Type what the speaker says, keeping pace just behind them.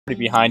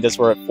Behind us,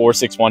 we're at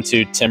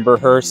 4612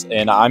 Timberhurst,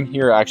 and I'm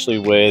here actually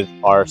with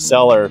our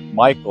seller,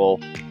 Michael.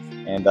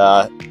 And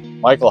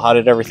Michael, how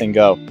did everything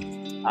go?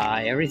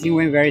 Everything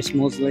went very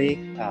smoothly,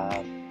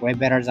 way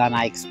better than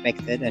I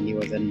expected, and it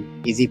was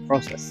an easy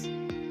process.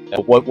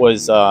 What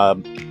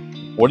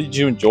did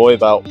you enjoy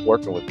about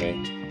working with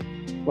me?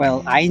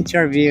 Well, I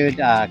interviewed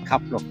a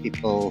couple of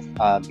people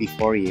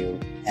before you,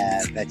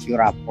 that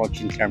your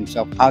approach in terms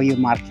of how you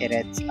market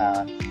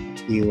it,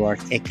 you are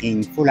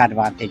taking full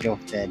advantage of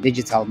the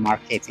digital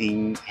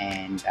marketing,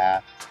 and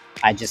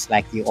I just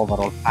like the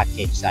overall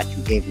package that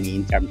you gave me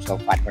in terms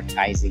of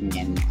advertising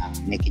and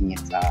making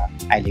it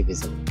highly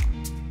visible.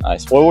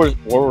 Nice. What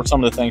were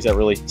some of the things that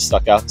really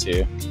stuck out to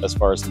you as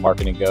far as the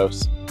marketing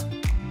goes?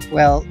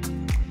 Well,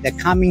 the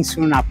coming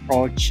soon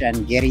approach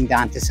and getting the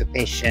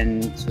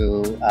anticipation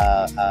to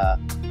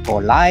go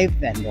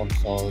live, and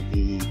also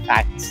the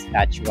fact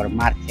that you are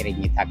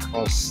marketing it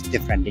across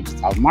different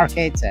digital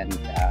markets, and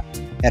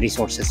the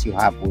resources you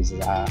have with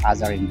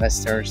other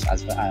investors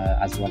as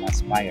well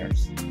as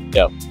buyers.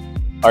 Yeah.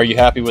 Are you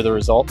happy with the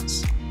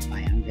results?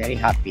 I am very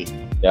happy.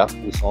 Yeah.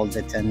 We sold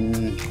it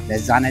in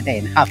less than a day,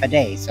 in half a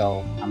day,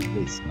 so I'm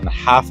pleased. In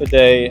half a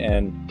day,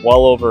 and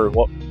well over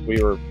what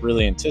we were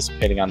really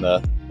anticipating on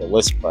the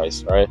list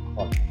price, right?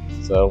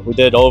 So we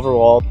did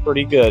overall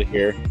pretty good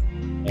here.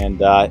 And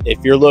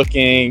if you're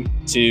looking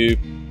to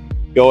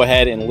go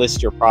ahead and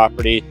list your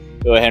property,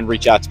 go ahead and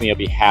reach out to me. I'll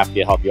be happy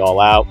to help you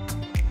all out.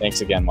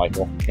 Thanks again,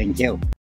 Michael. Thank you.